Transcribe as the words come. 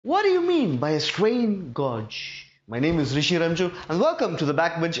What do you mean by a strain gauge? My name is Rishi Remju and welcome to the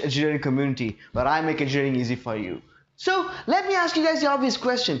Backbench Engineering community where I make engineering easy for you. So let me ask you guys the obvious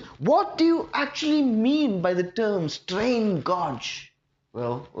question. What do you actually mean by the term strain gauge?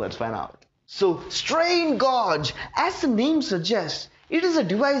 Well, let's find out. So strain gauge, as the name suggests, it is a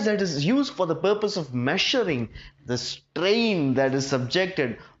device that is used for the purpose of measuring the strain that is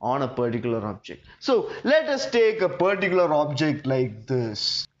subjected on a particular object. So let us take a particular object like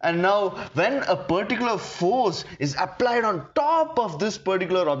this. And now when a particular force is applied on top of this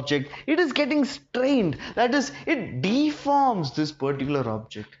particular object, it is getting strained. That is, it deforms this particular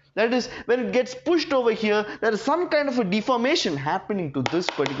object. That is, when it gets pushed over here, there is some kind of a deformation happening to this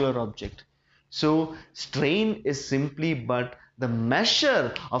particular object. So strain is simply but the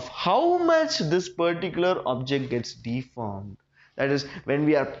measure of how much this particular object gets deformed. That is, when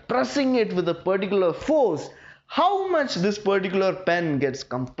we are pressing it with a particular force, how much this particular pen gets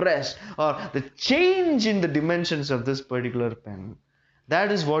compressed, or the change in the dimensions of this particular pen.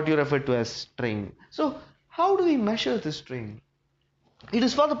 That is what you refer to as strain. So how do we measure this strain? It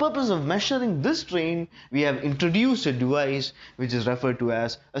is for the purpose of measuring this strain we have introduced a device which is referred to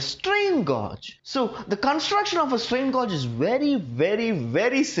as a strain gauge. So the construction of a strain gauge is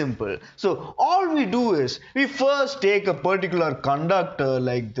very simple. So all we do is we first take a particular conductor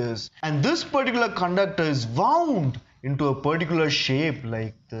like this, and this particular conductor is wound into a particular shape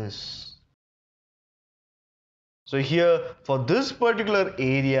like this. So here for this particular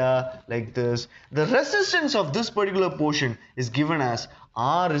area like this, the resistance of this particular portion is given as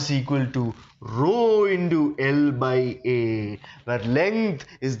R is equal to rho into L by A, where length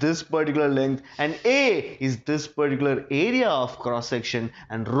is this particular length and A is this particular area of cross section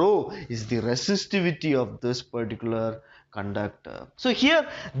and rho is the resistivity of this particular conductor. So here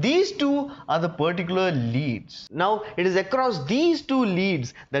these two are the particular leads. Now it is across these two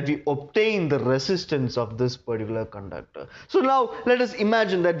leads that we obtain the resistance of this particular conductor. So now let us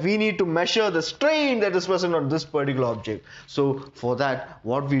imagine that we need to measure the strain that is present on this particular object. So for that,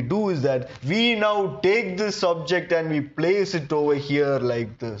 what we do is that we now take this object and we place it over here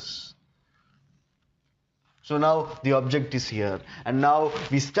like this. So now the object is here, and now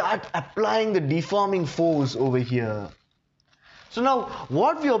we start applying the deforming force over here. So now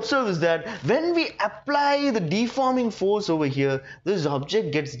what we observe is that when we apply the deforming force over here, this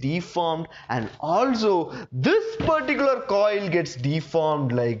object gets deformed, and also this particular coil gets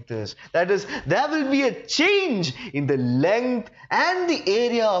deformed like this. That is, there will be a change in the length and the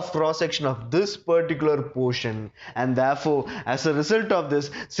area of cross section of this particular portion, and therefore as a result of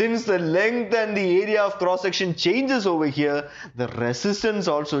this, since the length and the area of cross section changes over here, the resistance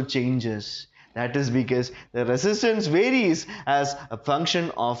also changes. That is because the resistance varies as a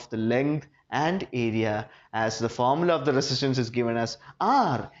function of the length and area, as the formula of the resistance is given as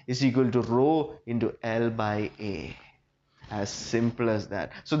R is equal to rho into L by A. As simple as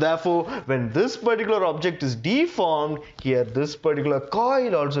that. So therefore, when this particular object is deformed, here this particular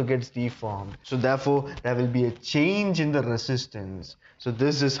coil also gets deformed. So therefore, there will be a change in the resistance. So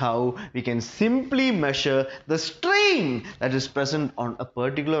this is how we can simply measure the strain that is present on a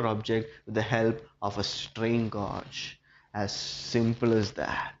particular object with the help of a strain gauge. As simple as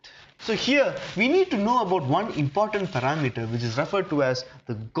that. So here we need to know about one important parameter which is referred to as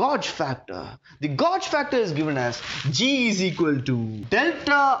the gauge factor. The gauge factor is given as G is equal to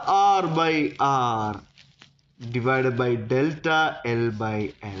delta R by R divided by delta L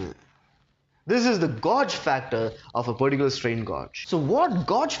by L. This is the gauge factor of a particular strain gauge. So what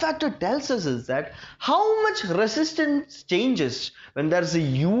gauge factor tells us is that how much resistance changes when there is a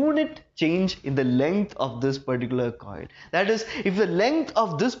unit change in the length of this particular coil. That is, if the length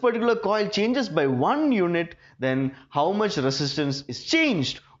of this particular coil changes by 1 unit, then how much resistance is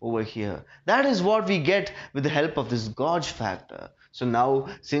changed over here. That is what we get with the help of this gauge factor. So now,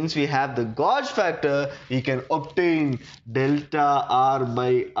 since we have the gauge factor, we can obtain delta R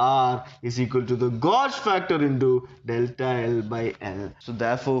by R is equal to the gauge factor into delta L by L. So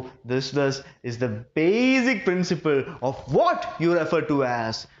therefore, this thus is the basic principle of what you refer to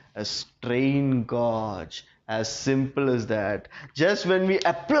as a strain gauge. As simple as that. Just when we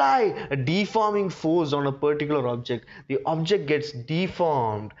apply a deforming force on a particular object, the object gets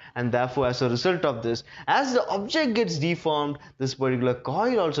deformed, and therefore as a result of this, as the object gets deformed, this particular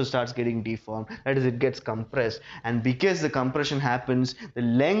coil also starts getting deformed. That is, it gets compressed, and because the compression happens, the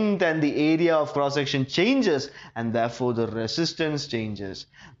length and the area of cross section changes, and therefore the resistance changes.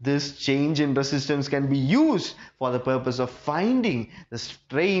 This change in resistance can be used for the purpose of finding the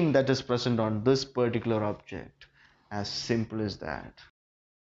strain that is present on this particular object. As simple as that.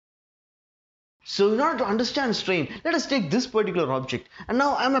 So in order to understand strain, let us take this particular object, and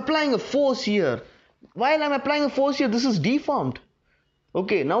now I'm applying a force here. While I'm applying a force here, this is deformed.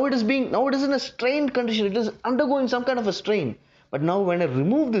 Okay, now it is in a strained condition. It is undergoing some kind of a strain. But now when I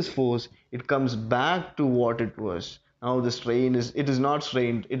remove this force, it comes back to what it was. Now the strain it is not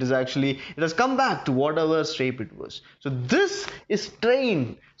strained. It has come back to whatever shape it was. So this is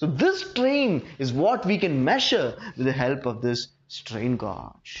strain. So this strain is what we can measure with the help of this strain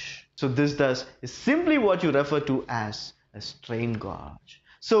gauge. So this thus is simply what you refer to as a strain gauge.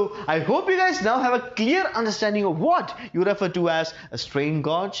 So I hope you guys now have a clear understanding of what you refer to as a strain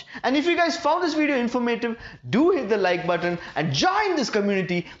gauge. And if you guys found this video informative, do hit the like button and join this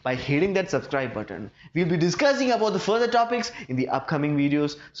community by hitting that subscribe button. We'll be discussing about the further topics in the upcoming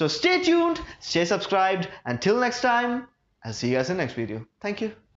videos. So stay tuned, stay subscribed. Until next time, I'll see you guys in the next video. Thank you.